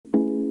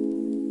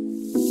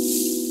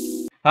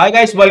Hi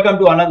guys, welcome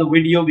to another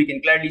video. We can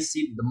clearly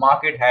see the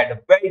market had a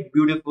very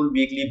beautiful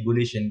weekly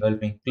bullish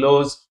engulfing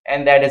close,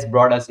 and that has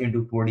brought us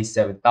into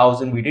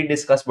 47,000. We did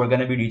discuss we're going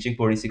to be reaching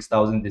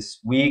 46,000 this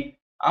week.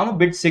 I'm a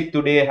bit sick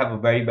today. I have a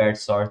very bad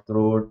sore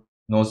throat,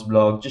 nose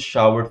block, just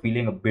showered,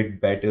 feeling a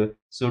bit better.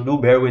 So do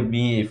bear with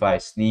me if I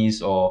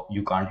sneeze or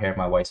you can't hear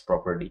my voice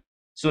properly.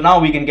 So now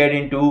we can get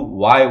into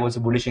why it was a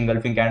bullish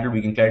engulfing candle.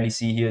 We can clearly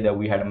see here that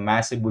we had a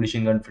massive bullish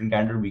engulfing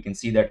candle. We can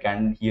see that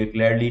candle here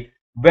clearly,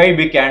 very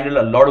big candle,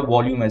 a lot of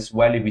volume as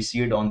well if we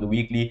see it on the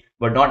weekly,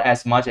 but not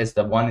as much as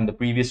the one in the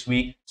previous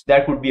week. So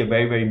that could be a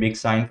very big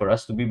sign for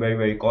us to be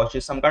very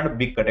cautious. Some kind of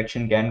big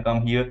correction can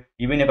come here.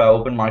 Even if I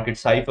open market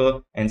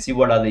cipher and see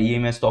what are the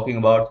EMS talking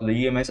about, so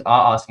the EMS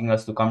are asking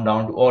us to come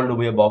down to all the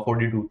way above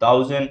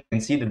 42,000. You can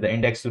see that the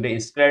index today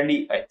is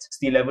clearly at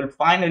 60 level,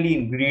 finally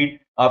in green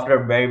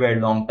after a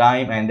very long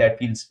time, and that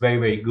feels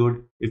very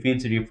good. It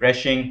feels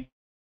refreshing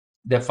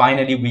that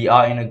finally we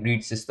are in a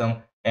grid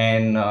system,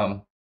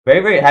 and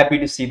very happy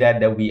to see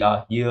that we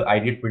are here. I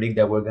did predict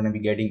that we're going to be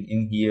getting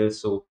in here,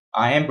 so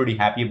I am pretty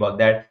happy about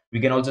that. We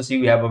can also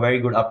see we have a very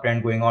good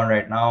uptrend going on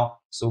right now.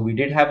 So we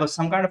did have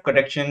some kind of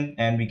correction,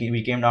 and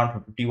we came down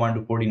from 51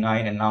 to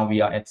 49, and now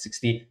we are at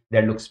 60.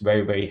 That looks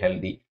very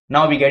healthy.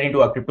 Now we get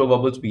into our crypto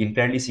bubbles. We can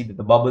clearly see that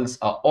the bubbles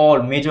are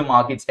all major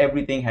markets.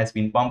 Everything has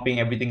been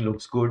pumping, everything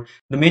looks good.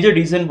 The major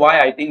reason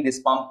why I think this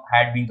pump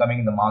had been coming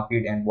in the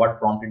market and what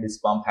prompted this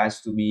pump has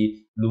to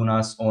be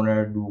Luna's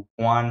owner Do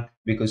Kwon,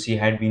 because he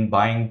had been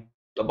buying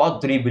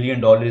about $3 billion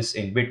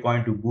in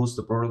Bitcoin to boost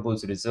the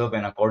protocol's reserve,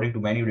 and according to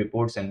many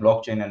reports and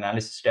blockchain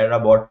analysis,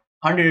 Statrt bought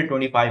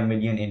 125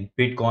 million in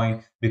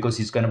Bitcoin because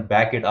he's going to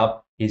back it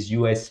up his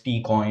UST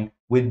coin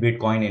with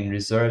Bitcoin in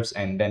reserves,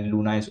 and then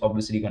Luna is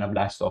obviously going to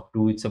blast off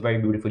too. It's a very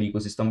beautiful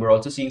ecosystem. We're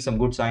also seeing some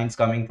good signs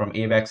coming from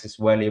AVAX as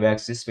well.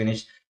 AVAX just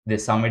finished the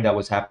summit that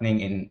was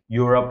happening in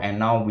Europe, and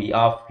now we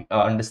are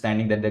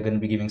understanding that they're going to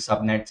be giving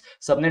subnets.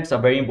 Subnets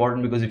are very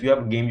important because if you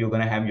have a game, you're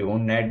going to have your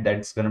own net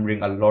that's going to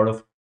bring a lot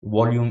of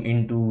volume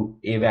into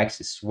AVAX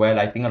as well.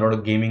 I think a lot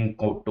of gaming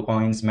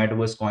coins,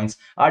 Metaverse coins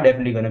are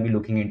definitely going to be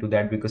looking into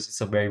that because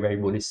it's a very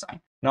bullish sign.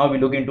 Now we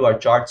look into our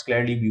charts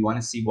clearly. We want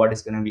to see what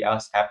is going to be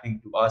happening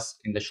to us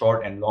in the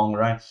short and long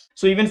run.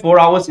 So even 4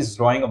 hours is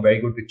drawing a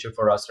very good picture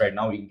for us right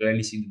now. We can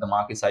clearly see that the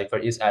market cipher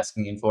is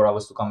asking in 4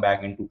 hours to come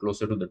back into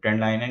closer to the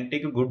trend line and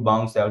take a good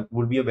bounce. That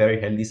would be a very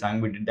healthy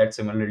sign. We did that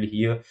similarly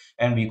here,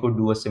 and we could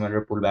do a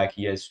similar pullback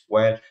here as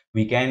well.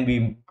 We can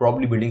be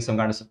probably building some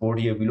kind of support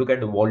here. If we look at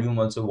the volume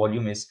also,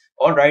 volume is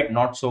all right,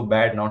 not so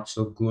bad, not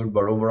so good,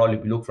 but overall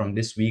if you look from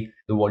this week,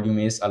 the volume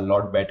is a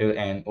lot better,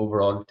 and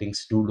overall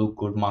things do look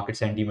good. Market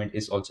sentiment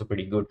is also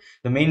pretty good.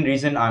 The main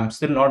reason I'm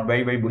still not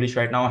very bullish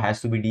right now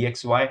has to be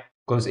DXY,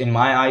 because in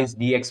my eyes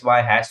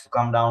DXY has to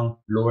come down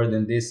lower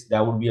than this.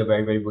 That would be a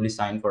very bullish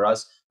sign for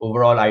us.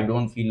 Overall, I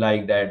don't feel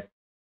like that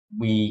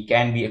we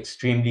can be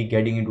extremely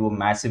getting into a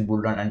massive bull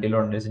run until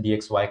or unless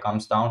DXY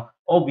comes down,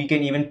 or we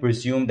can even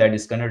presume that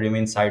it's going to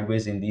remain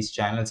sideways in these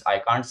channels.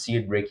 I can't see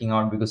it breaking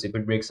out, because if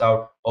it breaks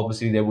out,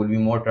 obviously there will be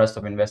more trust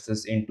of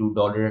investors into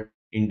dollar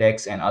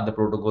index and other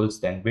protocols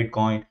than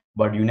Bitcoin.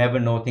 But you never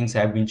know, things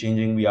have been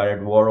changing. We are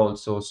at war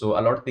also, so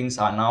a lot of things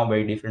are now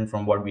very different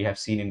from what we have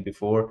seen in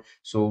before.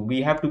 So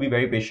we have to be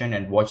very patient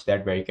and watch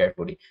that very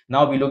carefully.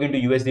 Now we look into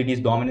USDT's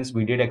dominance.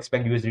 We did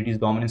expect USDT's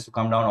dominance to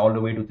come down all the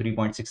way to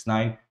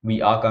 3.69.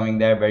 We are coming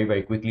there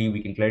very quickly.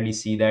 We can clearly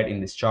see that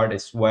in this chart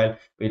as well.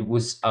 It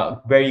was a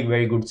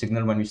very good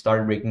signal when we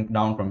started breaking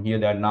down from here,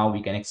 that now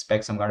we can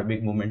expect some kind of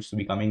big movements to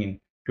be coming in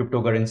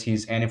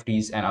cryptocurrencies,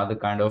 NFTs, and other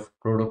kind of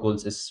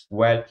protocols as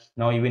well.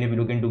 Now even if we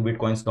look into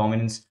Bitcoin's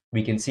dominance,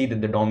 we can see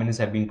that the dominance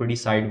have been pretty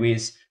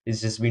sideways.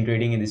 It's just been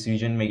trading in this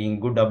region, making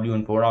good W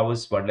in 4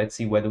 hours, but let's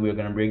see whether we're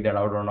going to break that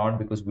out or not,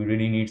 because we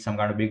really need some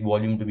kind of big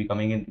volume to be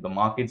coming into the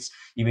markets.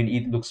 Even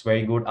ETH looks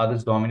very good.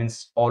 Others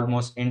dominance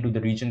almost into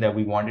the region that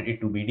we wanted it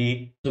to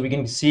be. So we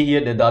can see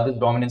here that the others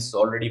dominance is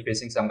already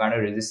facing some kind of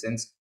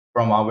resistance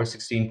from our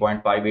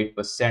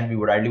 16.58%. We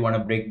would ideally want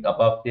to break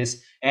above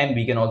this, and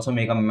we can also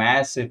make a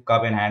massive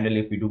cup and handle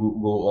if we do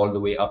go all the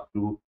way up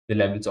to the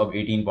levels of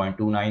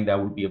 18.29.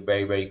 That would be a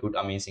very good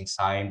amazing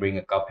sign. Bring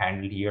a cup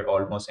handle here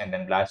almost, and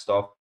then blast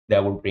off.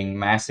 That would bring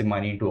massive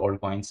money into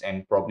altcoins,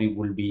 and probably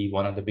will be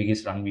one of the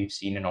biggest run we've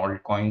seen in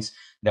altcoins.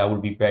 That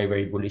would be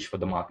very bullish for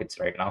the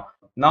markets right now.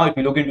 Now if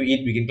you look into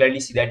ETH, we can clearly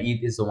see that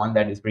ETH is the one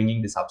that is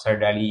bringing this upside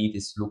rally. ETH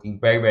is looking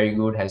very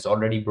good, has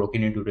already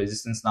broken into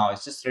resistance. Now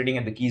it's just trading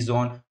at the key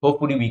zone.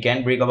 Hopefully we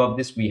can break above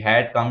this. We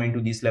had come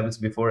into these levels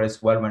before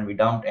as well when we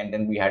dumped, and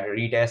then we had a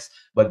retest,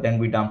 but then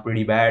we dumped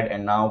pretty bad,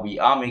 and now we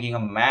are making a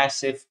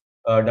massive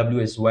W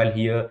as well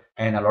here,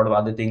 and a lot of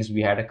other things.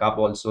 We had a cup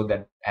also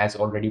that has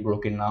already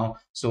broken now.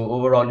 So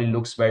overall it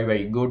looks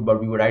very good, but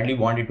we would ideally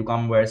want it to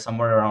come where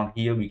somewhere around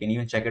here. We can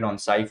even check it on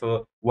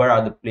cipher. Where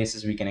are the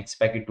places we can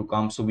expect it to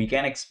come? So we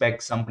can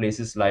expect some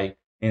places like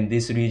in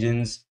these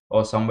regions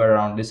or somewhere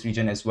around this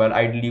region as well.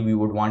 Ideally we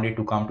would want it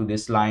to come to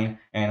this line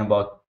and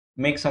about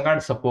make some kind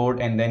of support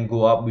and then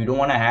go up. We don't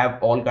want to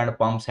have all kind of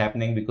pumps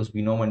happening, because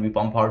we know when we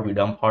pump hard we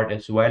dump hard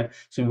as well.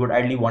 So we would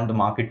ideally want the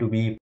market to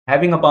be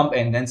having a pump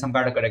and then some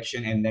kind of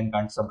correction and then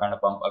some kind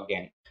of pump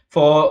again.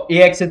 For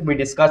AXs, we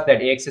discussed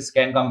that AXs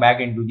can come back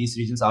into these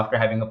regions after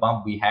having a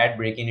pump. We had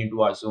breaking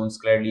into our zones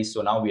clearly,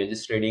 so now we are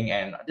just trading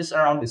and just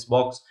around this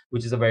box,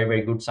 which is a very,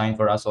 very good sign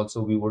for us.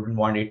 Also, we wouldn't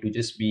want it to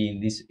just be in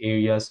these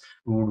areas.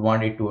 We would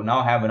want it to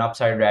now have an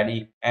upside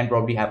rally and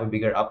probably have a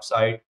bigger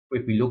upside.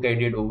 If we look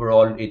at it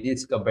overall, it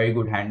is a very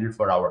good handle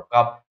for our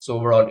cup. So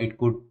overall, it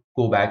could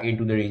go back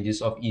into the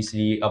ranges of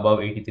easily above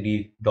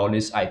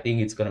 $83. I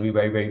think it's going to be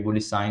very, very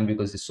bullish sign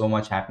because there's so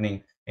much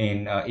happening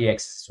in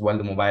AX as well.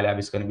 The mobile app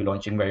is going to be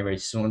launching very, very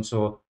soon.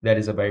 So that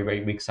is a very,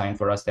 very big sign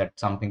for us that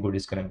something good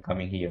is going to be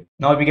coming here.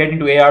 Now, if we get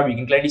into AR, we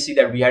can clearly see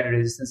that we had a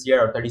resistance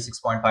here of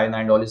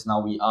 $36.59.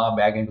 Now we are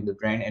back into the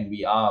trend and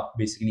we are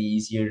basically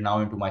easier now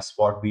into my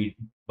spot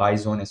buy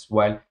zone as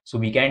well. So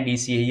we can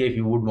DCA here if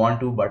you would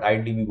want to, but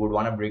ideally we would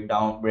want to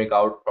break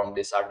out from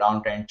this our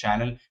downtrend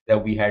channel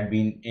that we had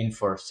been in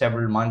for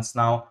several months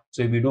now.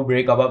 So if we do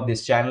break above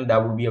this channel,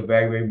 that would be a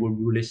very, very good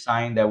bullish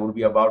sign. That would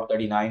be about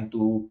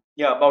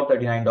about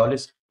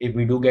 $39. If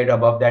we do get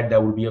above that,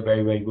 that would be a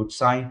very, very good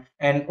sign.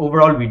 And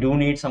overall, we do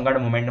need some kind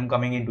of momentum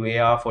coming into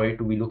AR for it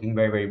to be looking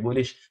very, very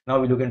bullish.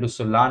 Now we look into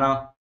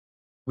Solana.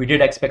 We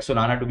did expect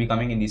Solana to be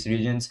coming in these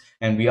regions,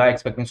 and we are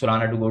expecting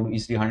Solana to go to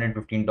easily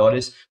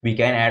 $115. We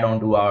can add on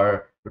to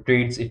our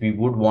trades if we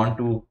would want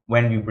to.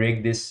 When we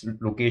break this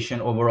location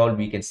overall,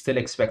 we can still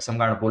expect some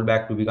kind of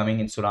pullback to be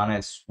coming in Solana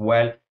as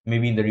well.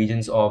 Maybe in the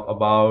regions of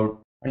about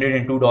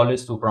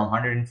 $102 to from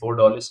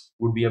 $104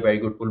 would be a very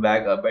good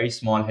pullback, a very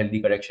small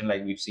healthy correction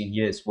like we've seen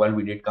here as well.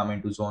 We did come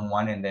into zone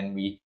 1 and then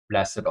we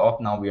blasted off.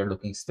 Now we are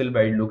looking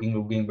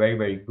very,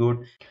 very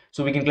good.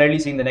 So we can clearly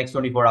see in the next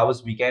 24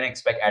 hours, we can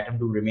expect Atom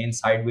to remain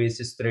sideways,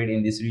 just trade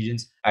in these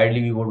regions.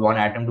 Ideally, we would want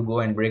Atom to go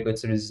and break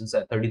its resistance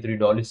at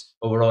 $33.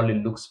 Overall,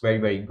 it looks very,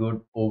 very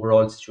good.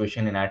 Overall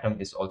situation in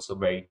Atom is also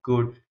very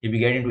good. If we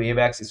get into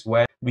AVAX as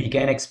well, we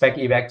can expect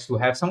AVAX to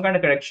have some kind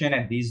of correction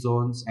at these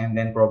zones and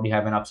then probably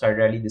have an upside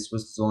rally. This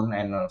was zone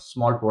and a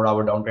small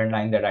 4-hour downtrend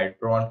line that I had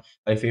drawn.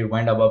 If it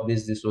went above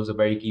this was a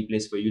very key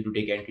place for you to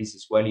take entries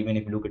as well. Even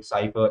if you look at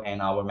Cypher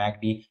and our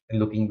MACD,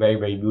 looking very,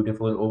 very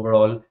beautiful.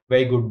 Overall,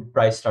 very good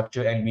price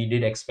structure, and we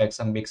did expect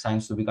some big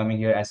signs to be coming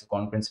here as a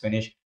conference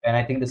finish. And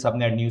I think the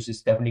subnet news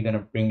is definitely going to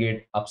bring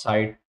it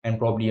upside and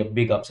probably a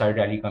big upside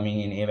rally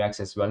coming in AVAX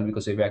as well,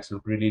 because AVAX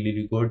look really,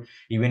 really good.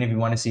 Even if you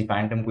want to see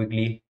Phantom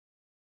quickly,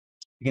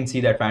 you can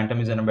see that Phantom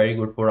is in a very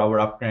good 4-hour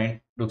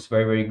uptrend. Looks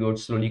very, very good.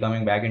 Slowly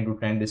coming back into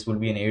trend. This will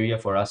be an area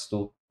for us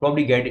to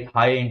probably get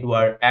high into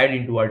add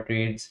into our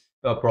trades.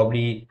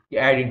 Probably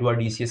add into our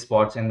DCA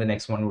spots, and the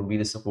next one would be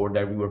the support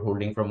that we were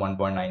holding from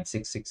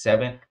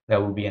 1.9667.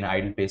 That would be an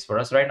ideal pace for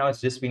us right now.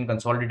 It's just been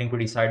consolidating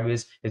pretty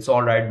sideways. It's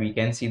all right. We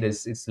can see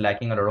this. It's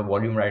lacking a lot of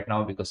volume right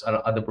now because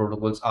other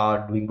protocols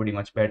are doing pretty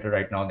much better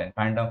right now than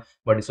Phantom,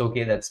 but it's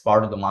okay. That's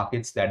part of the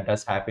markets. That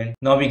does happen.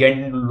 Now we get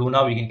into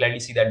Luna. We can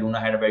clearly see that Luna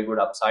had a very good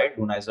upside.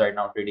 Luna is right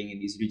now trading in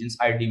these regions.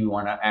 Ideally, we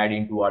want to add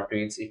into our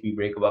trades if we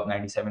break above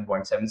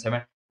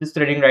 97.77. This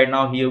trading right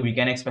now here, we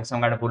can expect some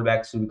kind of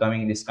pullbacks to be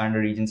coming in this kind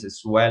of regions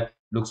as well.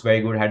 Looks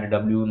very good, had a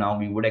W. Now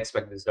we would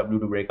expect this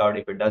W to break out.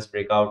 If it does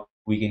break out,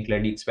 we can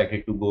clearly expect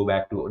it to go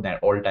back to that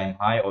all-time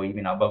high or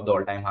even above the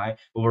all-time high.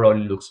 Overall,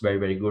 it looks very,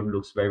 very good,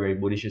 looks very, very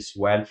bullish as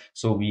well.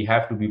 So we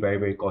have to be very,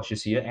 very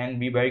cautious here and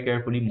be very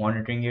carefully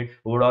monitoring it.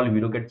 Overall, if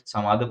we look at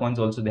some other coins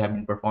also, they have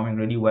been performing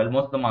really well.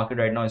 Most of the market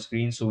right now is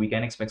green, so we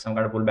can expect some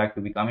kind of pullback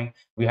to be coming.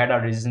 We had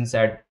our resistance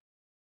at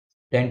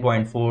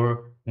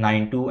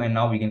 10.492, and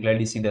now we can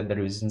clearly see that the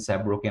resistance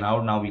have broken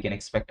out. Now we can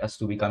expect us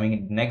to be coming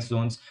in the next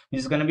zones, which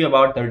is going to be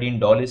about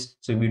 $13.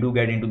 So if we do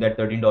get into that,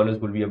 $13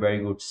 will be a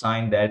very good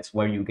sign. That's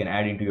where you can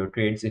add into your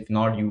trades. If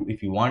not,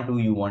 if you want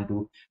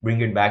to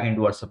bring it back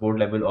into our support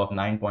level of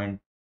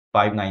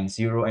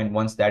 9.590, and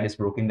once that is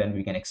broken, then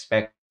we can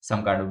expect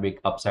some kind of big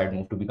upside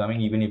move to be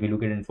coming. Even if you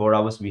look at it in 4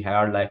 hours, we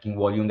are lacking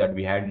volume that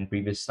we had in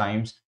previous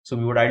times, so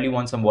we would ideally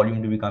want some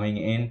volume to be coming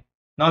in.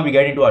 Now we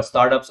get into our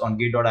startups on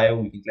gate.io.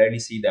 We can clearly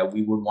see that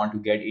we would want to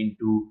get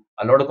into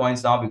a lot of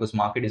coins now because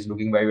market is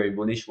looking very, very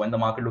bullish. When the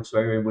market looks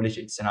very, very bullish,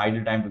 it's an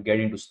ideal time to get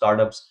into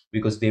startups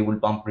because they will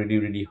pump really,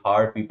 really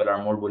hard. People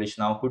are more bullish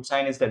now. Good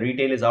sign is that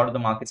retail is out of the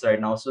markets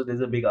right now, so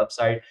there's a big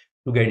upside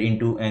to get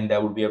into, and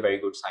that would be a very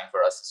good sign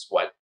for us as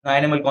well. Now,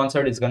 Animal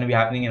Concert is going to be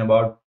happening in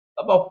about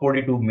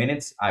 42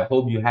 minutes. I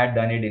hope you had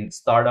done it in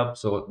startup,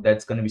 so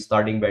that's going to be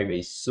starting very,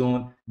 very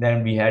soon.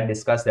 Then we had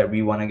discussed that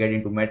we want to get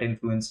into Meta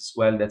Influence as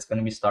well. That's going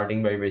to be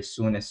starting very, very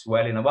soon as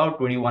well. In about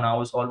 21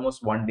 hours,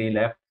 almost 1 day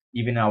left.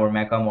 Even our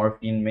Mecha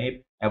Morphine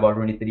Mape, about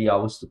 23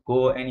 hours to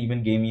go, and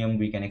even Gamium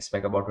we can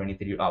expect about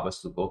 23 hours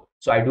to go.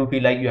 So I do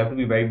feel like you have to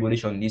be very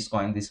bullish on these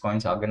coins. These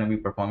coins are going to be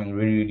performing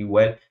really, really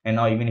well. And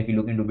now even if you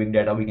look into big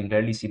data, we can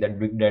clearly see that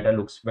big data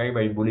looks very,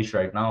 very bullish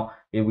right now.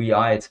 If we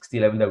are at 60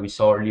 level that we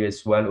saw earlier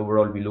as well.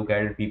 Overall, we look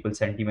at it, people's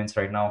sentiments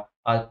right now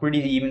are pretty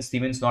even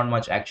Stevens, not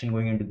much action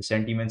going into the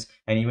sentiments.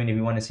 And even if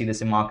you want to see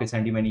the market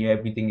sentiment here,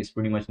 everything is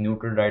pretty much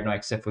neutral right now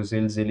except for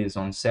ZIL is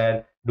on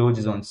sell, Doge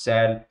is on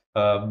sell,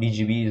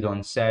 BGB is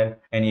on sell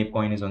and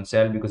ApeCoin is on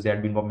sell because they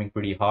had been pumping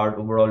pretty hard.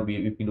 Overall, if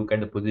we look at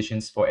the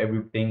positions for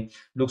everything,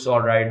 looks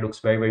all right, looks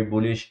very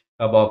bullish,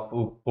 about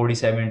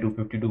 47 to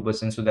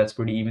 52%. So that's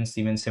pretty even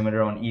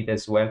similar on ETH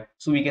as well.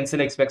 So we can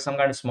still expect some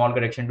kind of small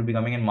correction to be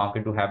coming in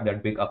market to have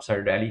that big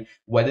upside rally.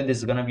 Whether this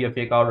is going to be a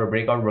fake out or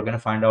breakout, we're going to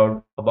find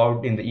out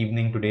about in the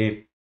evening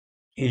today,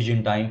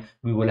 Asian time.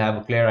 We will have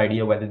a clear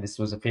idea whether this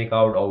was a fake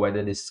out or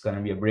whether this is going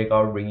to be a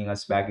breakout, bringing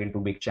us back into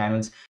big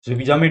channels. So if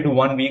we jump into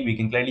 1 week, we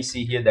can clearly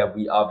see here that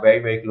we are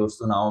very close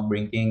to now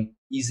breaking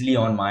easily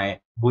on my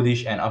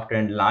bullish and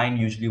uptrend line.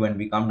 Usually when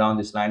we come down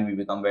this line, we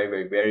become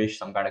very bearish.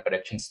 Some kind of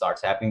correction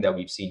starts happening that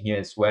we've seen here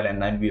as well.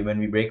 And then when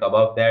we break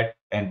above that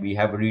and we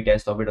have a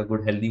retest of it, a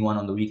good healthy one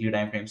on the weekly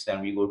time frames,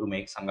 then we go to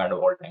make some kind of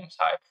all-time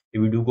high.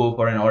 If we do go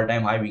for an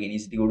all-time high, we can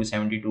easily go to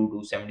 72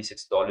 to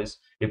 $76,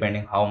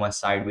 depending how much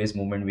sideways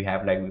movement we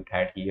have, like we've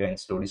had here, and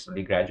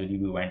slowly gradually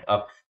we went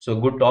up. So a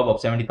good top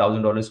of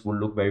 $70,000 would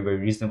look very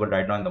reasonable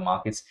right now in the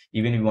markets.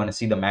 Even if you want to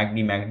see the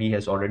MACD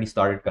has already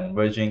started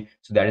converging,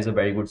 so that is a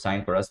very good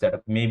sign for us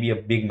that maybe a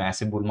big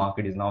massive bull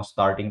market is now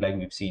starting, like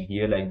we've seen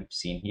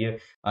here.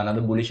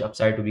 Another bullish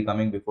upside to be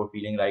coming before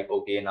feeling like,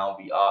 okay, now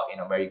we are in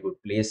a very good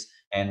place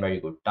and very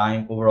good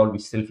time. Overall, we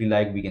still feel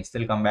like we can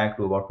still come back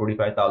to about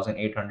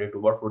 45,800 to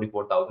about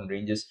 44,000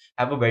 ranges,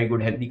 have a very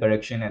good healthy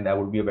correction, and that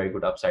would be a very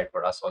good upside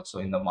for us also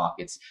in the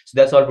markets. So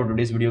that's all for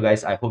today's video,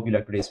 guys. I hope you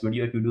like today's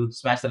video. If you do,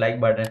 smash the like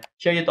button,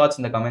 share your thoughts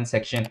in the comment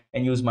section,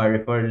 and use my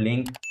referral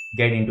link,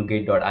 get into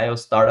gate.io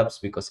startups,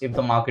 because if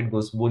the market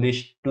goes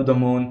bullish to the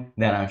moon,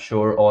 then I'm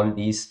sure all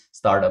these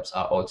startups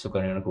are also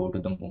going to go to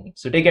the moon.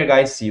 So take care,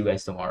 guys. See you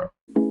guys tomorrow.